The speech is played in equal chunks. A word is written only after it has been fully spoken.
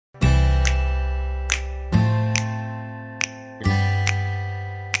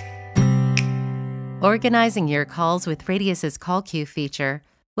Organizing your calls with Radius's call queue feature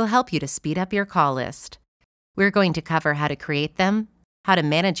will help you to speed up your call list. We're going to cover how to create them, how to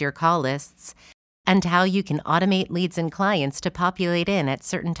manage your call lists, and how you can automate leads and clients to populate in at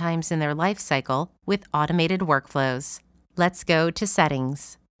certain times in their life cycle with automated workflows. Let's go to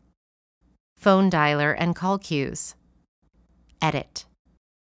Settings, Phone Dialer and Call Queues, Edit.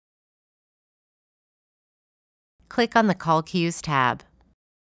 Click on the Call Queues tab.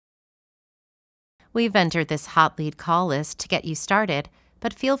 We've entered this hot lead call list to get you started,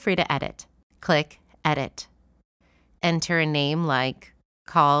 but feel free to edit. Click Edit. Enter a name like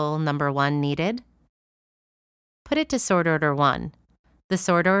Call Number 1 Needed. Put it to Sort Order 1. The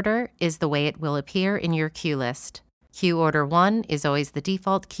sort order is the way it will appear in your queue list. Queue Order 1 is always the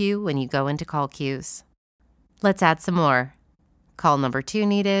default queue when you go into call queues. Let's add some more. Call Number 2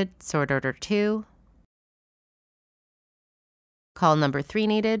 Needed, Sort Order 2. Call Number 3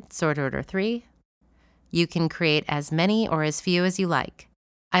 Needed, Sort Order 3. You can create as many or as few as you like.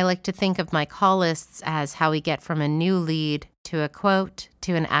 I like to think of my call lists as how we get from a new lead to a quote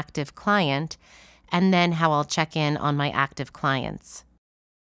to an active client, and then how I'll check in on my active clients.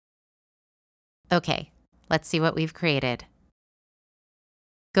 Okay, let's see what we've created.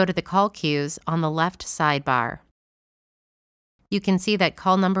 Go to the call queues on the left sidebar. You can see that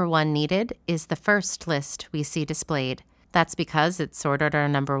call number 1 needed is the first list we see displayed. That's because it's sort order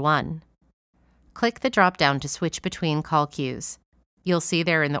number 1. Click the drop-down to switch between call queues. You'll see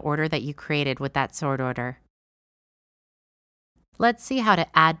they're in the order that you created with that sort order. Let's see how to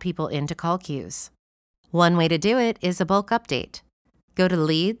add people into call queues. One way to do it is a bulk update. Go to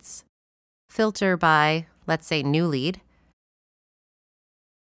Leads, filter by, let's say, New Lead,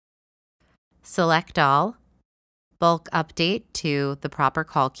 select All, bulk update to the proper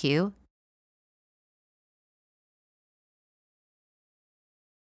call queue,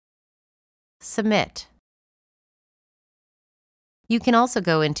 Submit. You can also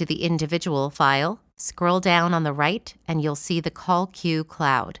go into the individual file, scroll down on the right, and you'll see the call queue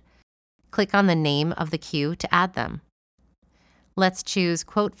cloud. Click on the name of the queue to add them. Let's choose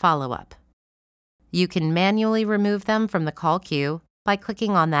Quote Follow-up. You can manually remove them from the call queue by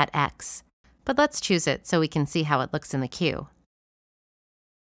clicking on that X, but let's choose it so we can see how it looks in the queue.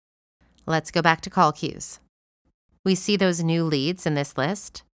 Let's go back to call queues. We see those new leads in this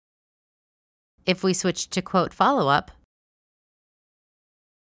list. If we switch to Quote Follow-up,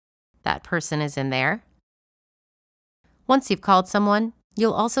 that person is in there. Once you've called someone,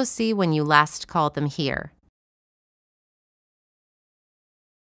 you'll also see when you last called them here.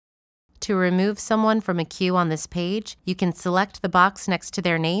 To remove someone from a queue on this page, you can select the box next to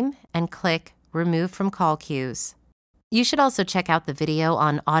their name and click Remove from Call Queues. You should also check out the video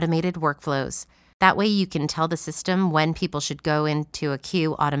on automated workflows. That way you can tell the system when people should go into a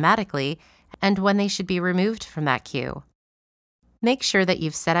queue automatically and when they should be removed from that queue. Make sure that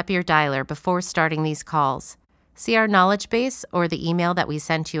you've set up your dialer before starting these calls. See our knowledge base or the email that we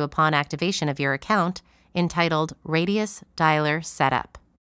sent you upon activation of your account entitled Radius Dialer Setup.